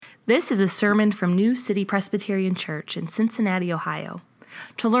This is a sermon from New City Presbyterian Church in Cincinnati, Ohio.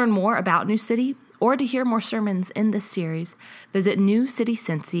 To learn more about New City or to hear more sermons in this series, visit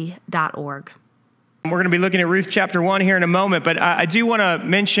newcitycincy.org. We're going to be looking at Ruth chapter 1 here in a moment, but I do want to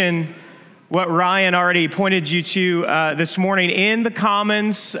mention what Ryan already pointed you to this morning. In the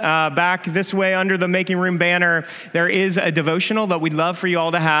Commons, back this way under the Making Room banner, there is a devotional that we'd love for you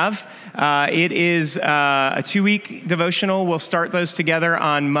all to have. It is a 2-week devotional. We'll start those together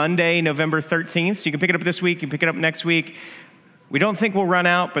on Monday, November 13th. So you can pick it up this week, you can pick it up next week. We don't think we'll run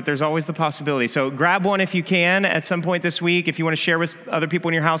out, but there's always the possibility. So grab one if you can at some point this week. If you want to share with other people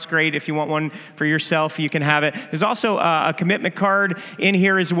in your house, great. If you want one for yourself, you can have it. There's also a commitment card in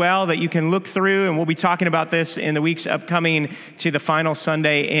here as well that you can look through, and we'll be talking about this in the weeks upcoming to the final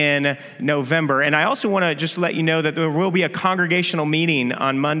Sunday in November. And I also want to just let you know that there will be a congregational meeting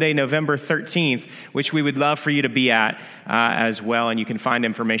on Monday, November 13th, which we would love for you to be at as well, and you can find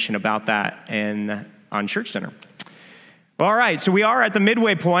information about that on Church Center. All right, so we are at the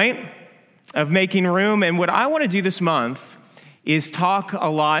midway point of Making Room, and what I want to do this month is talk a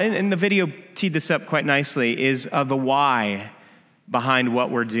lot, and the video teed this up quite nicely, is the why behind what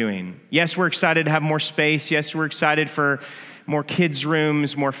we're doing. Yes, we're excited to have more space. Yes, we're excited for more kids'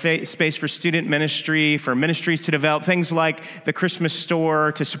 rooms, more space for student ministry, for ministries to develop, things like the Christmas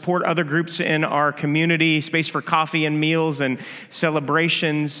store, to support other groups in our community, space for coffee and meals and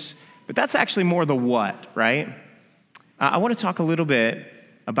celebrations. But that's actually more the what, right? I want to talk a little bit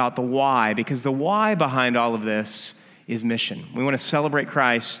about the why, because the why behind all of this is mission. We want to celebrate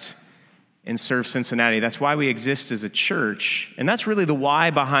Christ and serve Cincinnati. That's why we exist as a church, and that's really the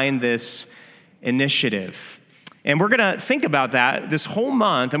why behind this initiative. And we're going to think about that this whole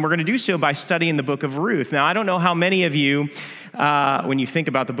month, and we're going to do so by studying the book of Ruth. Now, I don't know how many of you, when you think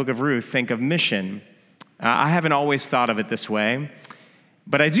about the book of Ruth, think of mission. I haven't always thought of it this way.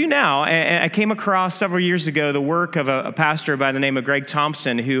 But I do now. I came across several years ago the work of a pastor by the name of Greg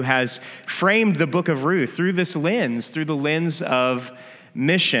Thompson, who has framed the book of Ruth through the lens of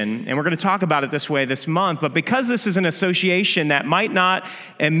mission. And we're going to talk about it this way this month. But because this is an association that might not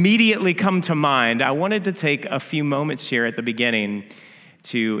immediately come to mind, I wanted to take a few moments here at the beginning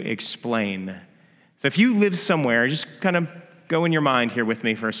to explain. So if you live somewhere, just kind of go in your mind here with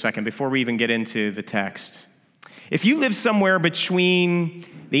me for a second before we even get into the text. If you live somewhere between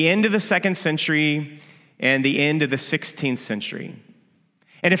the end of the 2nd century and the end of the 16th century,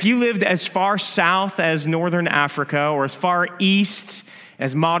 and if you lived as far south as northern Africa or as far east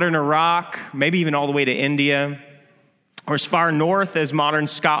as modern Iraq, maybe even all the way to India, or as far north as modern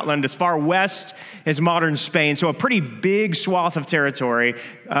Scotland, as far west as modern Spain, so a pretty big swath of territory,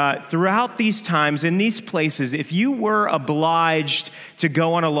 throughout these times, in these places, if you were obliged to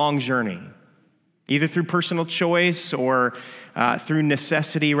go on a long journey, either through personal choice or through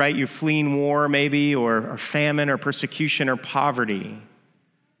necessity, right? You're fleeing war maybe, or famine or persecution or poverty.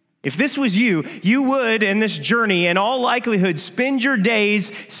 If this was you, you would, in this journey, in all likelihood, spend your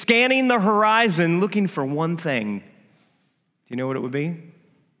days scanning the horizon looking for one thing. Do you know what it would be?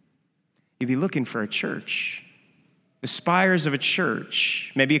 You'd be looking for a church. The spires of a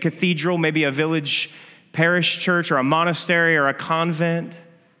church. Maybe a cathedral, maybe a village parish church, or a monastery or a convent.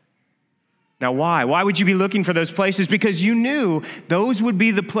 Now, why? Why would you be looking for those places? Because you knew those would be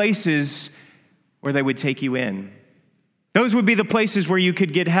the places where they would take you in. Those would be the places where you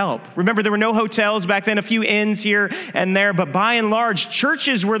could get help. Remember, there were no hotels back then, a few inns here and there, but by and large,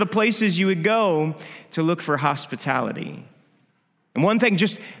 churches were the places you would go to look for hospitality. And one thing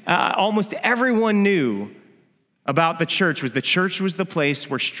just almost everyone knew about the church was the place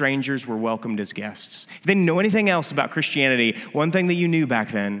where strangers were welcomed as guests. If they didn't know anything else about Christianity, one thing that you knew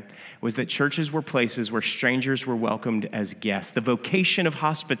back then was that churches were places where strangers were welcomed as guests. The vocation of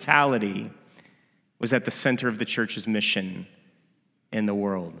hospitality was at the center of the church's mission in the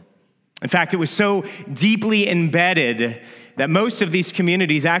world. In fact, it was so deeply embedded that most of these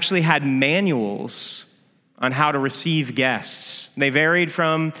communities actually had manuals on how to receive guests. They varied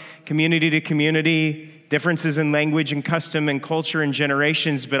from community to community, differences in language and custom and culture and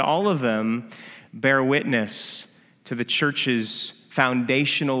generations, but all of them bear witness to the church's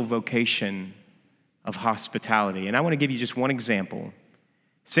foundational vocation of hospitality. And I want to give you just one example.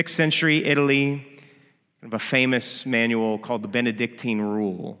 6th century Italy, of a famous manual called the Benedictine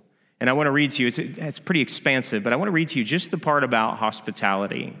Rule. And I want to read to you, it's pretty expansive, but I want to read to you just the part about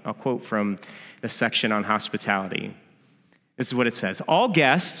hospitality. I'll quote from the section on hospitality. This is what it says. All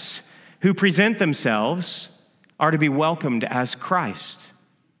guests who present themselves are to be welcomed as Christ.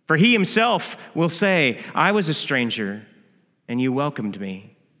 For he himself will say, I was a stranger, and you welcomed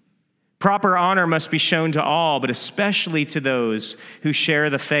me. Proper honor must be shown to all, but especially to those who share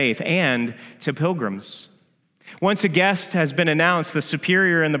the faith and to pilgrims. Once a guest has been announced, the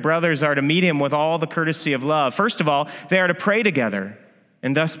superior and the brothers are to meet him with all the courtesy of love. First of all, they are to pray together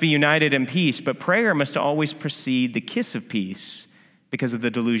and thus be united in peace, but prayer must always precede the kiss of peace because of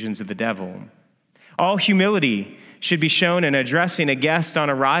the delusions of the devil. All humility should be shown in addressing a guest on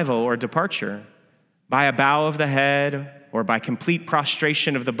arrival or departure. By a bow of the head or by complete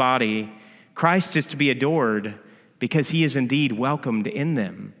prostration of the body, Christ is to be adored because he is indeed welcomed in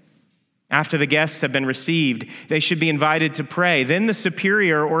them. After the guests have been received, they should be invited to pray. Then the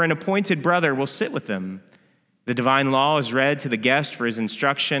superior or an appointed brother will sit with them. The divine law is read to the guest for his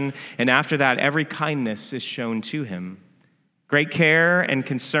instruction, and after that, every kindness is shown to him. Great care and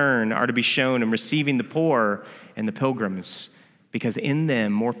concern are to be shown in receiving the poor and the pilgrims, because in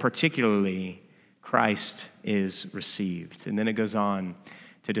them, more particularly, Christ is received. And then it goes on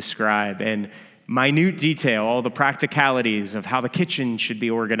to describe in minute detail all the practicalities of how the kitchen should be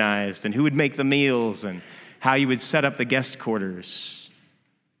organized and who would make the meals and how you would set up the guest quarters.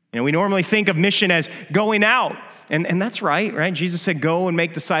 We normally think of mission as going out, and that's right? Jesus said, go and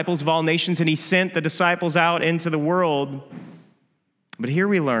make disciples of all nations, and he sent the disciples out into the world. But here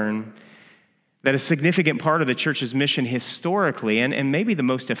we learn that a significant part of the church's mission historically, and maybe the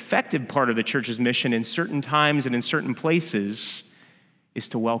most effective part of the church's mission in certain times and in certain places, is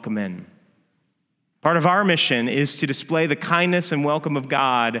to welcome in. Part of our mission is to display the kindness and welcome of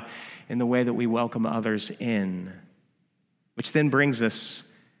God in the way that we welcome others in. Which then brings us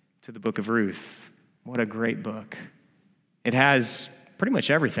to the book of Ruth. What a great book. It has pretty much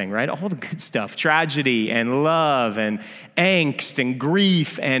everything, right? All the good stuff. Tragedy and love and angst and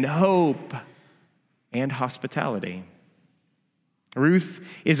grief and hope and hospitality. Ruth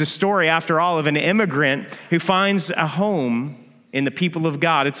is a story, after all, of an immigrant who finds a home in the people of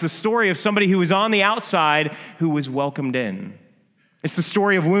God. It's the story of somebody who was on the outside who was welcomed in. It's the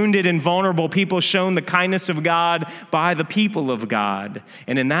story of wounded and vulnerable people shown the kindness of God by the people of God.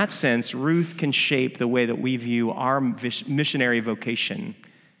 And in that sense, Ruth can shape the way that we view our missionary vocation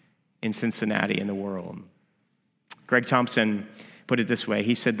in Cincinnati and the world. Greg Thompson put it this way.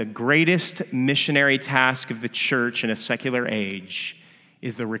 He said, the greatest missionary task of the church in a secular age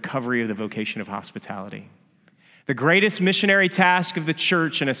is the recovery of the vocation of hospitality. The greatest missionary task of the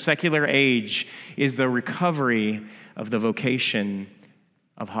church in a secular age is the recovery of the vocation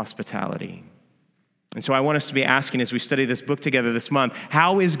of hospitality. And so I want us to be asking as we study this book together this month,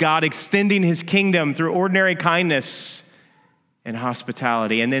 how is God extending his kingdom through ordinary kindness and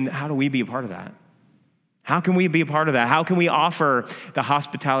hospitality? And then how do we be a part of that? How can we be a part of that? How can we offer the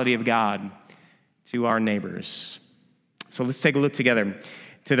hospitality of God to our neighbors? So let's take a look together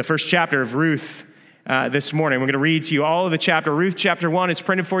to the first chapter of Ruth this morning. We're going to read to you all of the chapter. Ruth chapter 1 is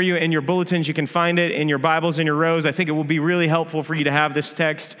printed for you in your bulletins. You can find it in your Bibles, in your rows. I think it will be really helpful for you to have this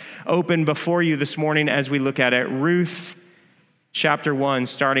text open before you this morning as we look at it. Ruth chapter 1,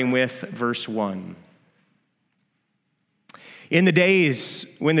 starting with verse 1. In the days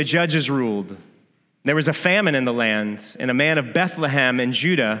when the judges ruled, there was a famine in the land, and a man of Bethlehem in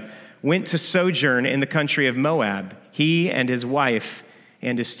Judah went to sojourn in the country of Moab, he and his wife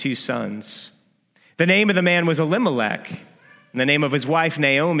and his 2 sons. The name of the man was Elimelech, and the name of his wife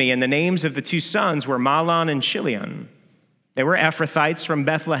Naomi, and the names of the 2 sons were Mahlon and Chilion. They were Ephrathites from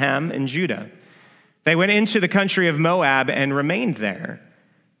Bethlehem in Judah. They went into the country of Moab and remained there.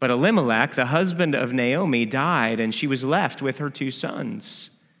 But Elimelech, the husband of Naomi, died, and she was left with her 2 sons.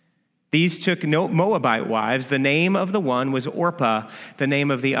 These took Moabite wives. The name of the one was Orpah, the name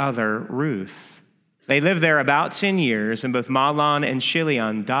of the other Ruth. They lived there about 10 years, and both Mahlon and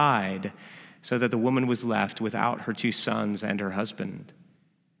Chilion died, so that the woman was left without her 2 sons and her husband.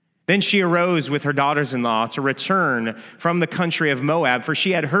 Then she arose with her daughters-in-law to return from the country of Moab, for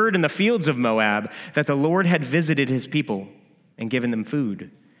she had heard in the fields of Moab that the Lord had visited his people and given them food.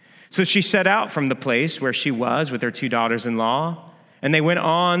 So she set out from the place where she was with her 2 daughters-in-law, and they went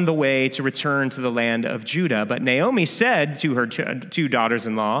on the way to return to the land of Judah. But Naomi said to her 2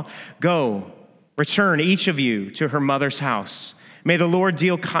 daughters-in-law, "Go, return each of you to her mother's house. May the Lord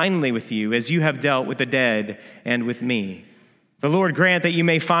deal kindly with you as you have dealt with the dead and with me. The Lord grant that you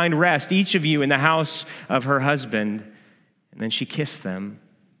may find rest, each of you in the house of her husband." And then she kissed them,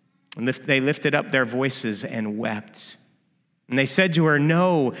 and they lifted up their voices and wept. And they said to her,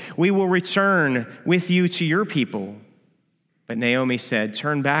 "No, we will return with you to your people." But Naomi said,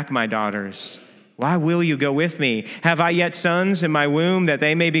 "Turn back, my daughters. Why will you go with me? Have I yet sons in my womb that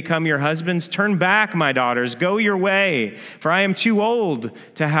they may become your husbands? Turn back, my daughters. Go your way, for I am too old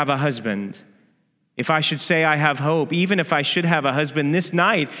to have a husband. If I should say I have hope, even if I should have a husband this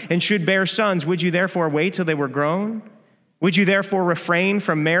night and should bear sons, would you therefore wait till they were grown? Would you therefore refrain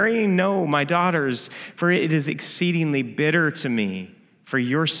from marrying? No, my daughters, for it is exceedingly bitter to me for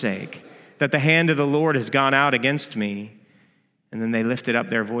your sake that the hand of the Lord has gone out against me. And then they lifted up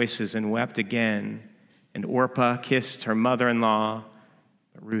their voices and wept again. And Orpah kissed her mother-in-law,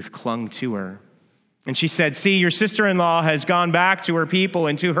 but Ruth clung to her. And she said, see, your sister-in-law has gone back to her people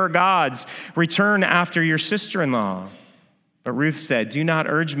and to her gods. Return after your sister-in-law. But Ruth said, do not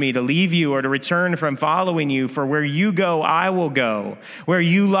urge me to leave you or to return from following you, for where you go, I will go. Where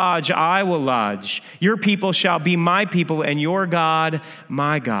you lodge, I will lodge. Your people shall be my people, and your God,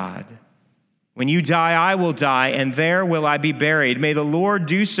 my God. When you die, I will die, and there will I be buried. May the Lord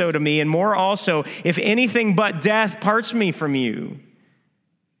do so to me, and more also, if anything but death parts me from you.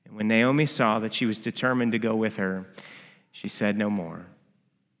 And when Naomi saw that she was determined to go with her, she said no more.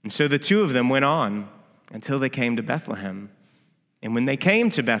 And so the two of them went on until they came to Bethlehem. And when they came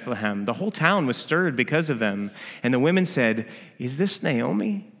to Bethlehem, the whole town was stirred because of them. And the women said, is this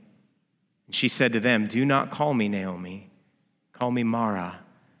Naomi? And she said to them, do not call me Naomi. Call me Mara.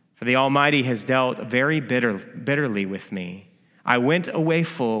 For the Almighty has dealt very bitterly with me. I went away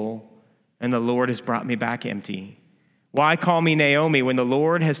full, and the Lord has brought me back empty. Why call me Naomi when the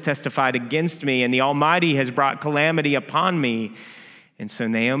Lord has testified against me, and the Almighty has brought calamity upon me? And so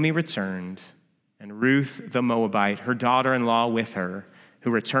Naomi returned, and Ruth the Moabite, her daughter-in-law with her,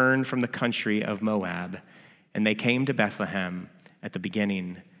 who returned from the country of Moab. And they came to Bethlehem at the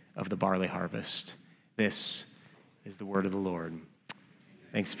beginning of the barley harvest. This is the word of the Lord.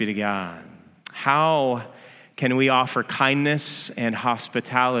 Thanks be to God. How can we offer kindness and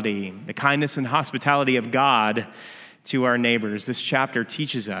hospitality, the kindness and hospitality of God to our neighbors? This chapter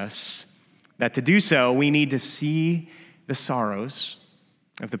teaches us that to do so, we need to see the sorrows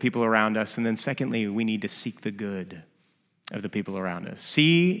of the people around us. And then secondly, we need to seek the good of the people around us.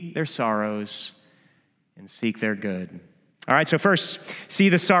 See their sorrows and seek their good. All right, so first, see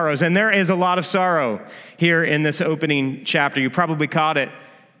the sorrows. And there is a lot of sorrow here in this opening chapter. You probably caught it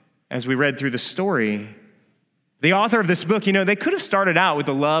as we read through the story. The author of this book, they could have started out with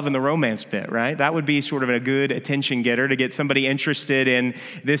the love and the romance bit, right? That would be sort of a good attention getter to get somebody interested in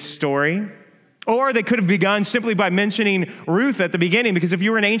this story. Or they could have begun simply by mentioning Ruth at the beginning, because if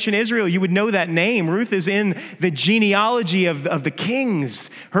you were in ancient Israel, you would know that name. Ruth is in the genealogy of the kings.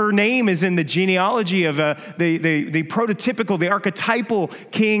 Her name is in the genealogy of the prototypical, the archetypal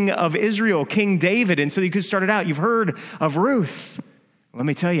king of Israel, King David. And so you could start it out. You've heard of Ruth. Let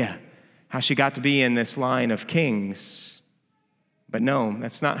me tell you how she got to be in this line of kings. But no,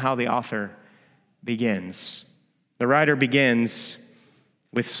 that's not how the author begins. The writer begins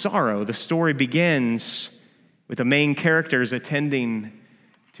with sorrow. The story begins with the main characters attending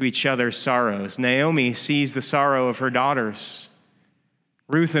to each other's sorrows. Naomi sees the sorrow of her daughters.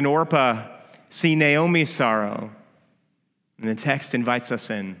 Ruth and Orpah see Naomi's sorrow. And the text invites us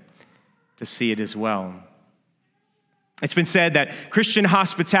in to see it as well. It's been said that Christian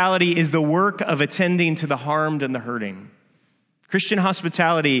hospitality is the work of attending to the harmed and the hurting. Christian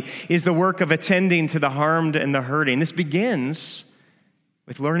hospitality is the work of attending to the harmed and the hurting. This begins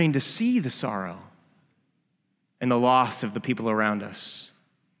with learning to see the sorrow and the loss of the people around us.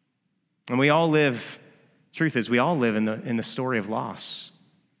 And we all live, truth is, we all live in the story of loss.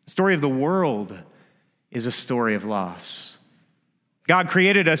 The story of the world is a story of loss. God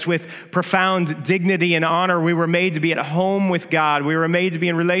created us with profound dignity and honor. We were made to be at home with God. We were made to be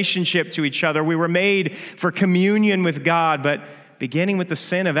in relationship to each other. We were made for communion with God. But beginning with the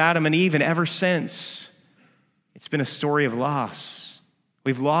sin of Adam and Eve, and ever since, it's been a story of loss.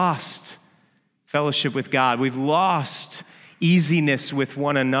 We've lost fellowship with God. We've lost easiness with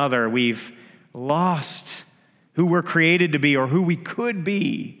one another. We've lost who we're created to be, or who we could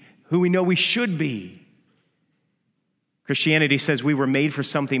be, who we know we should be. Christianity says we were made for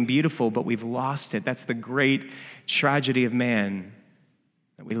something beautiful, but we've lost it. That's the great tragedy of man,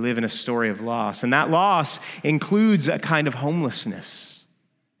 that we live in a story of loss. And that loss includes a kind of homelessness.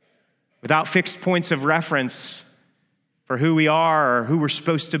 Without fixed points of reference for who we are, or who we're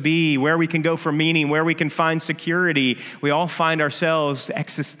supposed to be, where we can go for meaning, where we can find security, we all find ourselves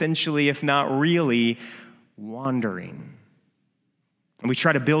existentially, if not really, wandering. And we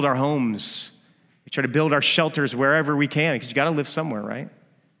try to build our homes. We try to build our shelters wherever we can, because you got to live somewhere, right?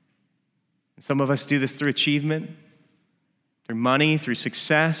 And some of us do this through achievement, through money, through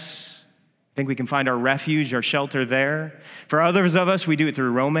success. I think we can find our refuge, our shelter there. For others of us, we do it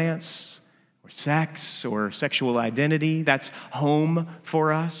through romance, or sex, or sexual identity. That's home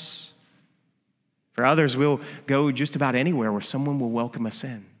for us. For others, we'll go just about anywhere where someone will welcome us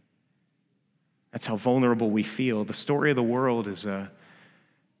in. That's how vulnerable we feel. The story of the world is a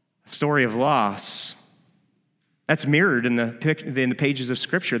story of loss. That's mirrored in the pages of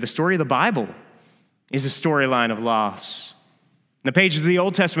Scripture. The story of the Bible is a storyline of loss. In the pages of the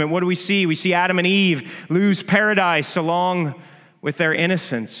Old Testament, what do we see? We see Adam and Eve lose paradise along with their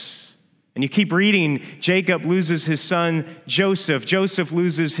innocence. And you keep reading, Jacob loses his son Joseph. Joseph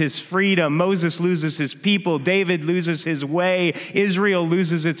loses his freedom. Moses loses his people. David loses his way. Israel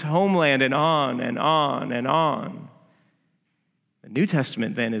loses its homeland, and on and on and on. The New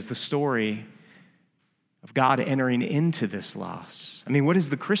Testament then is the story of God entering into this loss. I mean, what is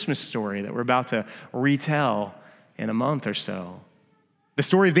the Christmas story that we're about to retell in a month or so? The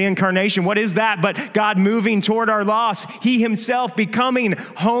story of the incarnation, what is that but God moving toward our loss? He himself becoming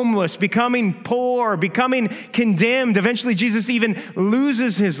homeless, becoming poor, becoming condemned. Eventually, Jesus even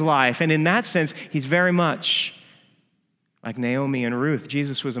loses his life. And in that sense, he's very much like Naomi and Ruth.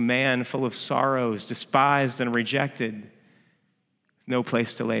 Jesus was a man full of sorrows, despised and rejected, no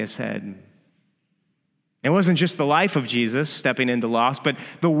place to lay his head. It wasn't just the life of Jesus stepping into loss, but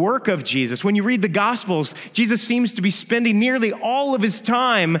the work of Jesus. When you read the Gospels, Jesus seems to be spending nearly all of his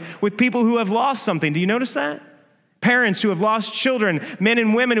time with people who have lost something. Do you notice that? Parents who have lost children, men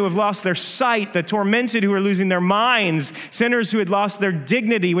and women who have lost their sight, the tormented who are losing their minds, sinners who had lost their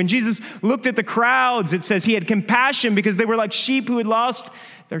dignity. When Jesus looked at the crowds, it says he had compassion because they were like sheep who had lost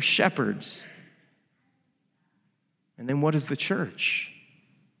their shepherds. And then what is the church?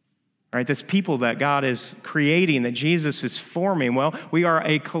 Right, this people that God is creating, that Jesus is forming. Well, we are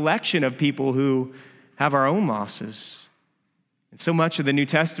a collection of people who have our own losses. And so much of the New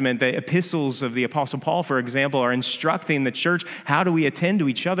Testament, the epistles of the Apostle Paul, for example, are instructing the church, how do we attend to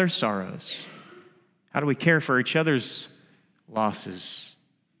each other's sorrows? How do we care for each other's losses?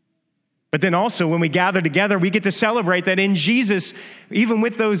 But then also, when we gather together, we get to celebrate that in Jesus, even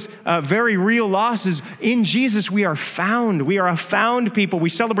with those very real losses, in Jesus we are found. We are a found people. We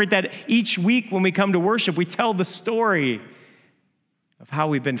celebrate that each week when we come to worship. We tell the story of how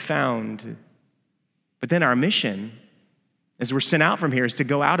we've been found. But then our mission, as we're sent out from here, is to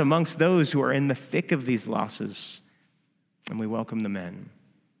go out amongst those who are in the thick of these losses, and we welcome them in.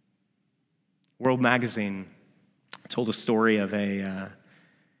 World Magazine told a story of a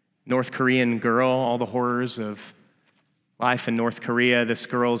North Korean girl, all the horrors of life in North Korea. This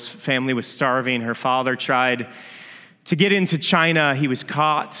girl's family was starving. Her father tried to get into China. He was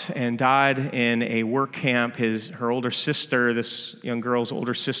caught and died in a work camp. Her older sister, this young girl's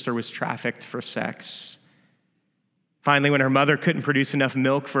older sister, was trafficked for sex. Finally, when her mother couldn't produce enough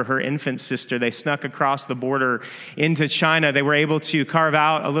milk for her infant sister, they snuck across the border into China. They were able to carve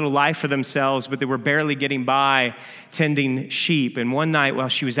out a little life for themselves, but they were barely getting by tending sheep. And one night, while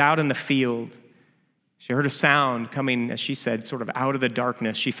she was out in the field, she heard a sound coming, as she said, sort of out of the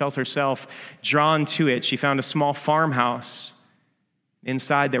darkness. She felt herself drawn to it. She found a small farmhouse.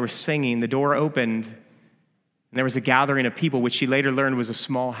 Inside, they were singing. The door opened, and there was a gathering of people, which she later learned was a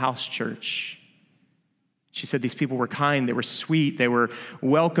small house church. She said these people were kind, they were sweet, they were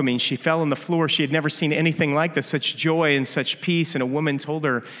welcoming. She fell on the floor. She had never seen anything like this, such joy and such peace. And a woman told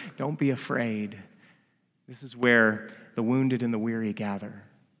her, "Don't be afraid. This is where the wounded and the weary gather."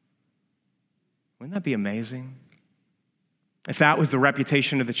 Wouldn't that be amazing? If that was the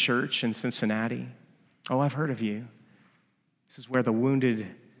reputation of the church in Cincinnati. Oh, I've heard of you. This is where the wounded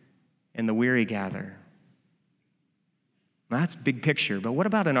and the weary gather. Now, that's big picture, but what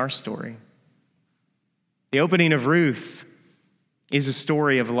about in our story? The opening of Ruth is a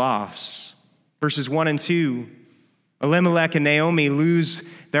story of loss. Verses 1 and 2, Elimelech and Naomi lose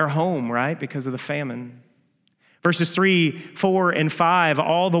their home, right, because of the famine. Verses 3, 4, and 5,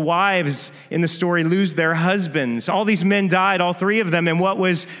 all the wives in the story lose their husbands. All these men died, all three of them, in what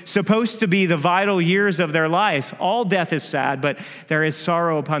was supposed to be the vital years of their lives. All death is sad, but there is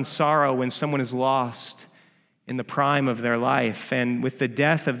sorrow upon sorrow when someone is lost in the prime of their life. And with the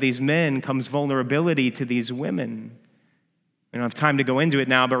death of these men comes vulnerability to these women. We don't have time to go into it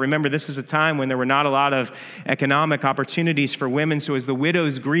now, but remember, this is a time when there were not a lot of economic opportunities for women. So as the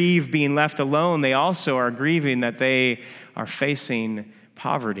widows grieve being left alone, they also are grieving that they are facing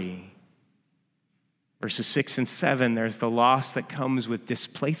poverty. Verses 6 and 7, there's the loss that comes with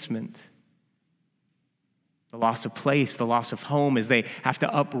displacement. The loss of place, the loss of home, as they have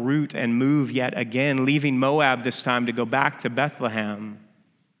to uproot and move yet again, leaving Moab this time to go back to Bethlehem.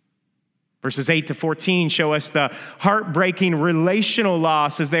 Verses 8 to 14 show us the heartbreaking relational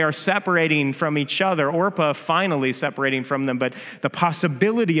loss as they are separating from each other. Orpah finally separating from them, but the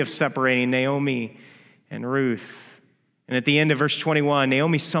possibility of separating Naomi and Ruth. And at the end of verse 21,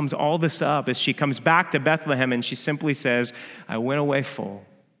 Naomi sums all this up as she comes back to Bethlehem, and she simply says, "I went away full,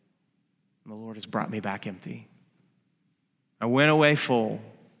 and the Lord Lord has brought me back empty. I went away full.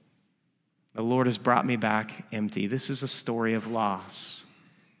 The Lord has brought me back empty. This is a story of loss.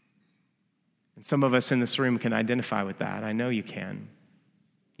 And some of us in this room can identify with that. I know you can.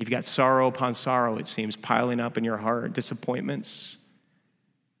 You've got sorrow upon sorrow, it seems, piling up in your heart, disappointments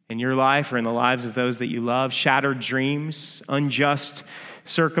in your life or in the lives of those that you love, shattered dreams, unjust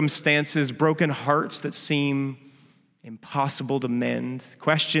circumstances, broken hearts that seem impossible to mend,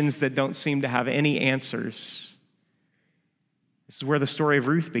 questions that don't seem to have any answers. This is where the story of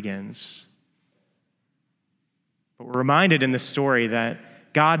Ruth begins. But we're reminded in this story that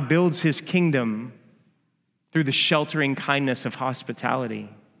God builds his kingdom through the sheltering kindness of hospitality.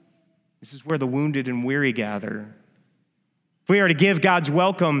 This is where the wounded and weary gather. If we are to give God's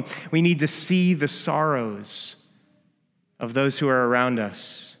welcome, we need to see the sorrows of those who are around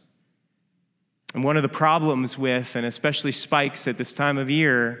us. And one of the problems with, and especially spikes at this time of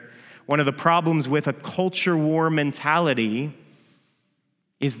year, one of the problems with a culture war mentality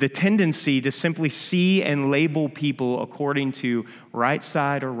is the tendency to simply see and label people according to right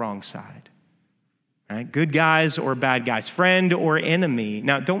side or wrong side. Right? Good guys or bad guys, friend or enemy.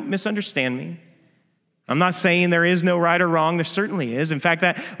 Now, don't misunderstand me. I'm not saying there is no right or wrong. There certainly is. In fact,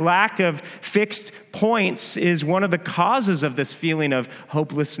 that lack of fixed points is one of the causes of this feeling of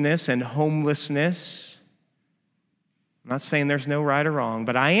hopelessness and homelessness. I'm not saying there's no right or wrong,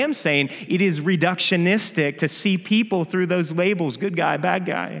 but I am saying it is reductionistic to see people through those labels, good guy, bad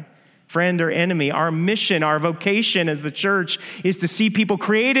guy, friend or enemy. Our mission, our vocation as the church is to see people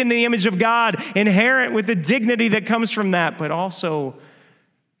created in the image of God, inherent with the dignity that comes from that, but also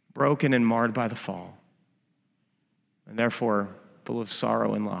broken and marred by the fall, and therefore full of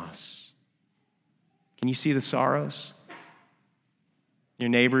sorrow and loss. Can you see the sorrows? Your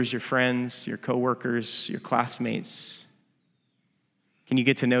neighbors, your friends, your coworkers, your classmates. Can you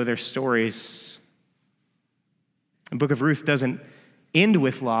get to know their stories? The book of Ruth doesn't end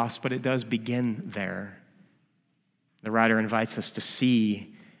with loss, but it does begin there. The writer invites us to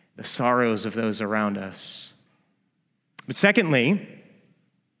see the sorrows of those around us. But secondly,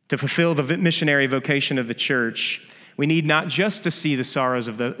 to fulfill the missionary vocation of the church, we need not just to see the sorrows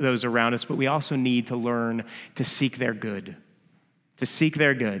of those around us, but we also need to learn to seek their good. To seek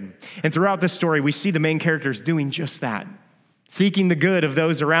their good. And throughout this story, we see the main characters doing just that, seeking the good of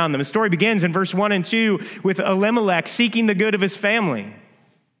those around them. The story begins in verse 1 and 2 with Elimelech seeking the good of his family.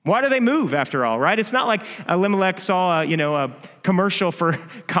 Why do they move, after all, right? It's not like Elimelech saw a commercial for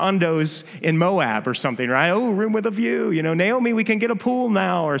condos in Moab or something, right? Oh, room with a view. Naomi, we can get a pool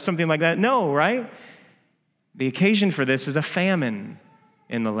now or something like that. No, right? The occasion for this is a famine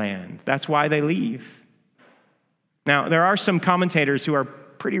in the land. That's why they leave. Now, there are some commentators who are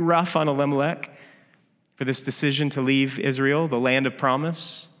pretty rough on Elimelech for this decision to leave Israel, the land of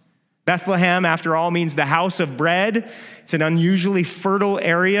promise. Bethlehem, after all, means the house of bread. It's an unusually fertile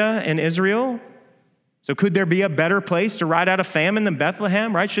area in Israel. So could there be a better place to ride out a famine than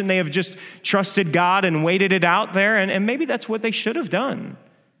Bethlehem, right? Shouldn't they have just trusted God and waited it out there? And maybe that's what they should have done.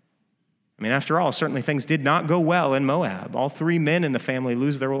 I mean, after all, certainly things did not go well in Moab. All 3 men in the family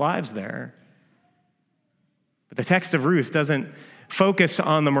lose their lives there. But the text of Ruth doesn't focus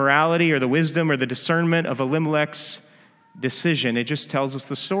on the morality or the wisdom or the discernment of Elimelech's decision. It just tells us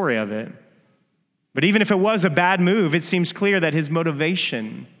the story of it. But even if it was a bad move, it seems clear that his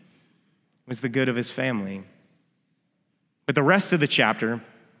motivation was the good of his family. But the rest of the chapter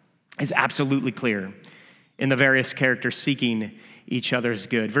is absolutely clear in the various characters seeking each other's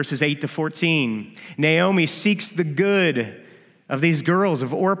good. Verses 8 to 14, Naomi seeks the good of these girls,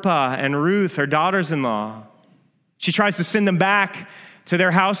 of Orpah and Ruth, her daughters-in-law. She tries to send them back to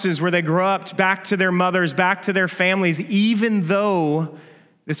their houses where they grew up, back to their mothers, back to their families, even though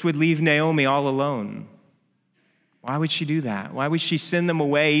this would leave Naomi all alone. Why would she do that? Why would she send them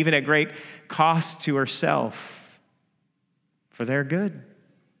away, even at great cost to herself? For their good.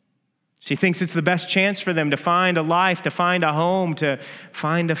 She thinks it's the best chance for them to find a life, to find a home, to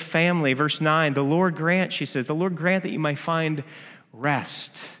find a family. Verse 9, the Lord grant, she says, the Lord grant that you might find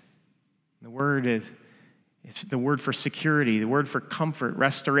rest. The word is it's the word for security, the word for comfort,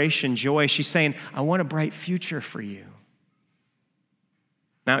 restoration, joy. She's saying, I want a bright future for you.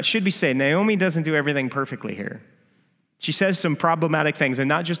 Now, it should be said, Naomi doesn't do everything perfectly here. She says some problematic things, and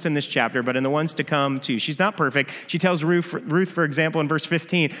not just in this chapter, but in the ones to come too. She's not perfect. She tells Ruth, for example, in verse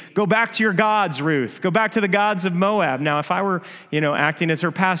 15, go back to your gods, Ruth. Go back to the gods of Moab. Now, if I were, acting as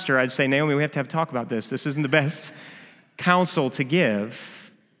her pastor, I'd say, Naomi, we have to have a talk about this. This isn't the best counsel to give.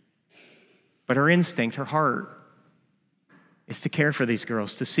 But her instinct, her heart, is to care for these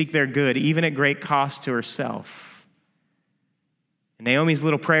girls, to seek their good, even at great cost to herself. And Naomi's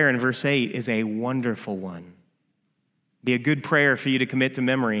little prayer in verse 8 is a wonderful one. Be a good prayer for you to commit to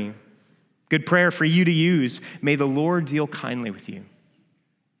memory. Good prayer for you to use. May the Lord deal kindly with you.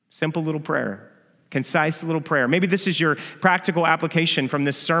 Simple little prayer. Concise little prayer. Maybe this is your practical application from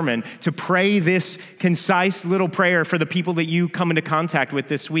this sermon, to pray this concise little prayer for the people that you come into contact with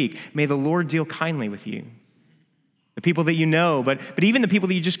this week. May the Lord deal kindly with you. The people that you know, but even the people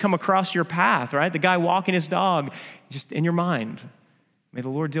that you just come across your path, right? The guy walking his dog, just in your mind. May the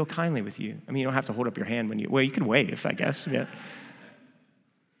Lord deal kindly with you. I mean, you don't have to hold up your hand when you can wave, I guess. Yeah.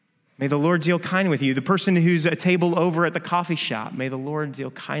 May the Lord deal kindly with you. The person who's a table over at the coffee shop, may the Lord deal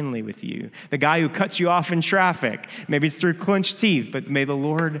kindly with you. The guy who cuts you off in traffic, maybe it's through clenched teeth, but may the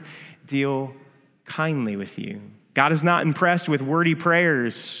Lord deal kindly with you. God is not impressed with wordy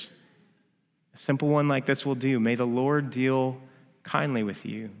prayers. A simple one like this will do. May the Lord deal kindly with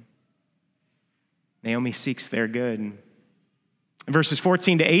you. Naomi seeks their good. Verses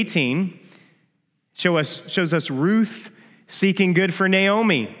 14 to 18 shows us Ruth seeking good for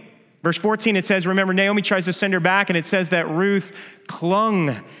Naomi. Verse 14, it says, remember, Naomi tries to send her back, and it says that Ruth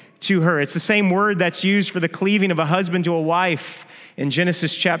clung to her. It's the same word that's used for the cleaving of a husband to a wife in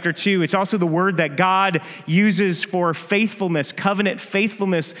Genesis chapter 2. It's also the word that God uses for faithfulness, covenant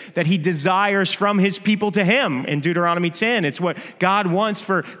faithfulness that he desires from his people to him in Deuteronomy 10. It's what God wants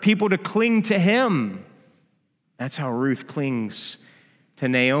for people to cling to him. That's how Ruth clings to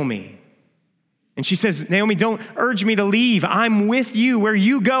Naomi. And she says, Naomi, don't urge me to leave. I'm with you. Where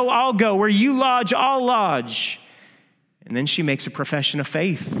you go, I'll go. Where you lodge, I'll lodge. And then she makes a profession of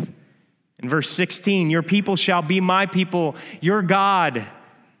faith. In verse 16, your people shall be my people, your God,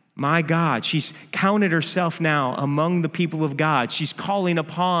 my God. She's counted herself now among the people of God. She's calling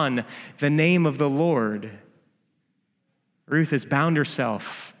upon the name of the Lord. Ruth has bound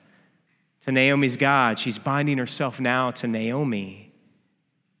herself to Naomi's God. She's binding herself now to Naomi.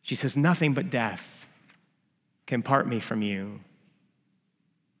 She says, nothing but death can part me from you.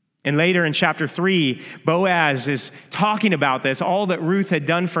 And later in chapter 3, Boaz is talking about this, all that Ruth had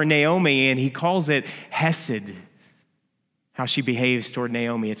done for Naomi, and he calls it hesed, how she behaves toward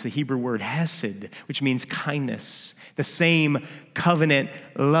Naomi. It's the Hebrew word hesed, which means kindness, the same covenant,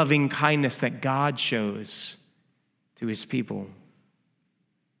 loving kindness that God shows to his people.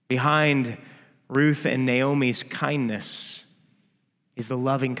 Behind Ruth and Naomi's kindness is the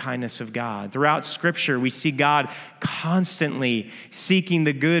loving kindness of God. Throughout Scripture, we see God constantly seeking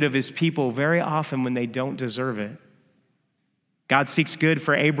the good of his people, very often when they don't deserve it. God seeks good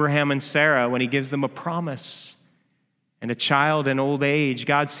for Abraham and Sarah when he gives them a promise and a child in old age.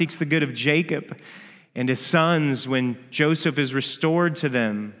 God seeks the good of Jacob and his sons when Joseph is restored to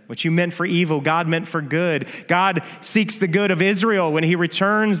them. What you meant for evil, God meant for good. God seeks the good of Israel when he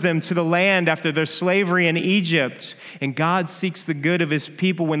returns them to the land after their slavery in Egypt. And God seeks the good of his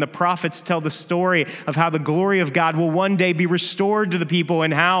people when the prophets tell the story of how the glory of God will one day be restored to the people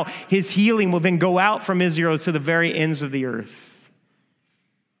and how his healing will then go out from Israel to the very ends of the earth.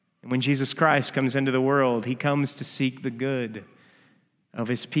 And when Jesus Christ comes into the world, he comes to seek the good of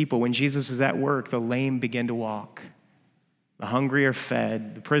his people. When Jesus is at work, the lame begin to walk. The hungry are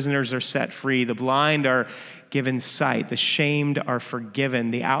fed. The prisoners are set free. The blind are given sight. The shamed are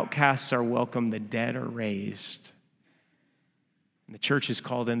forgiven. The outcasts are welcomed. The dead are raised. And the church is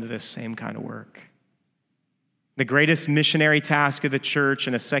called into this same kind of work. The greatest missionary task of the church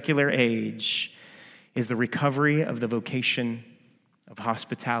in a secular age is the recovery of the vocation of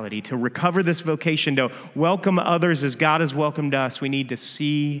hospitality. To recover this vocation, to welcome others as God has welcomed us, we need to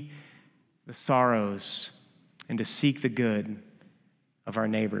see the sorrows and to seek the good of our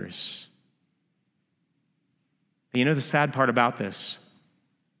neighbors. But you know the sad part about this?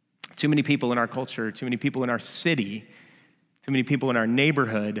 Too many people in our culture, too many people in our city, too many people in our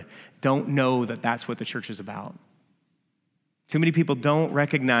neighborhood don't know that that's what the church is about. Too many people don't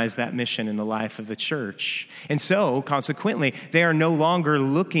recognize that mission in the life of the church. And so, consequently, they are no longer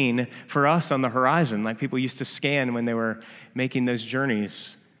looking for us on the horizon like people used to scan when they were making those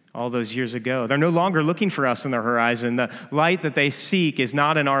journeys all those years ago. They're no longer looking for us on the horizon. The light that they seek is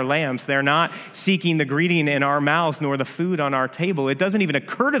not in our lamps. They're not seeking the greeting in our mouths nor the food on our table. It doesn't even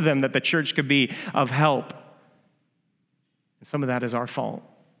occur to them that the church could be of help. And some of that is our fault.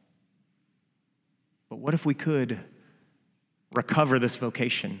 But what if we could recover this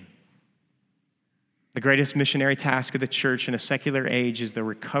vocation? The greatest missionary task of the church in a secular age is the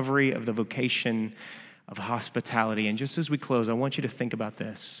recovery of the vocation of hospitality. And just as we close, I want you to think about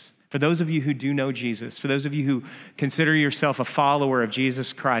this. For those of you who do know Jesus, for those of you who consider yourself a follower of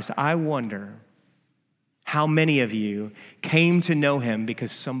Jesus Christ, I wonder how many of you came to know him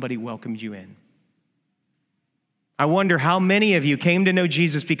because somebody welcomed you in. I wonder how many of you came to know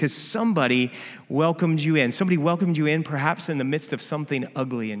Jesus because somebody welcomed you in. Somebody welcomed you in perhaps in the midst of something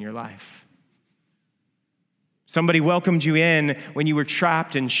ugly in your life. Somebody welcomed you in when you were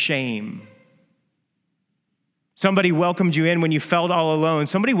trapped in shame. Somebody welcomed you in when you felt all alone.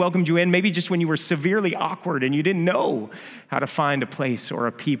 Somebody welcomed you in maybe just when you were severely awkward and you didn't know how to find a place or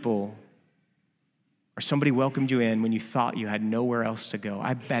a people. Or somebody welcomed you in when you thought you had nowhere else to go.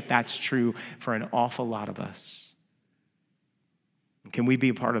 I bet that's true for an awful lot of us. Can we be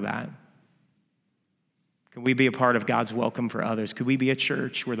a part of that? Can we be a part of God's welcome for others? Could we be a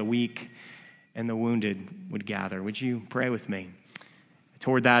church where the weak and the wounded would gather? Would you pray with me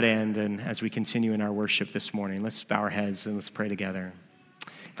toward that end? And as we continue in our worship this morning, let's bow our heads and let's pray together.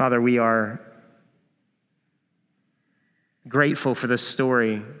 Father, we are grateful for this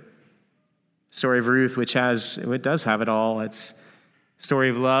story of Ruth, which does have it all. It's a story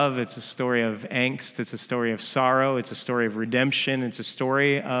of love. It's a story of angst. It's a story of sorrow. It's a story of redemption. It's a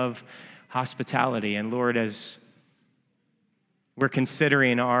story of hospitality. And Lord, as we're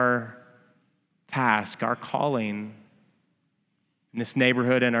considering our task, our calling in this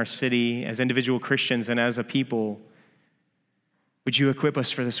neighborhood and our city as individual Christians and as a people, would you equip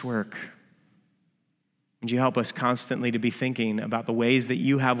us for this work? Would you help us constantly to be thinking about the ways that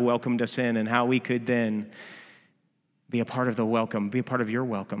you have welcomed us in and how we could then be a part of the welcome, be a part of your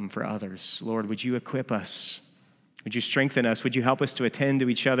welcome for others. Lord, would you equip us? Would you strengthen us? Would you help us to attend to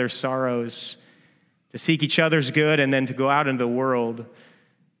each other's sorrows, to seek each other's good, and then to go out into the world,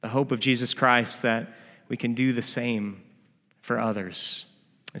 the hope of Jesus Christ, that we can do the same for others.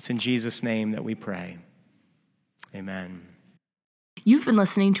 It's in Jesus' name that we pray. Amen. You've been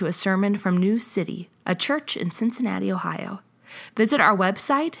listening to a sermon from New City, a church in Cincinnati, Ohio. Visit our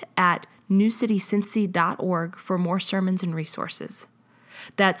website at newcitycincy.org for more sermons and resources.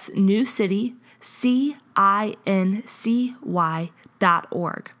 That's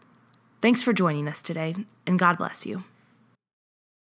newcitycincy.org. Thanks for joining us today, and God bless you.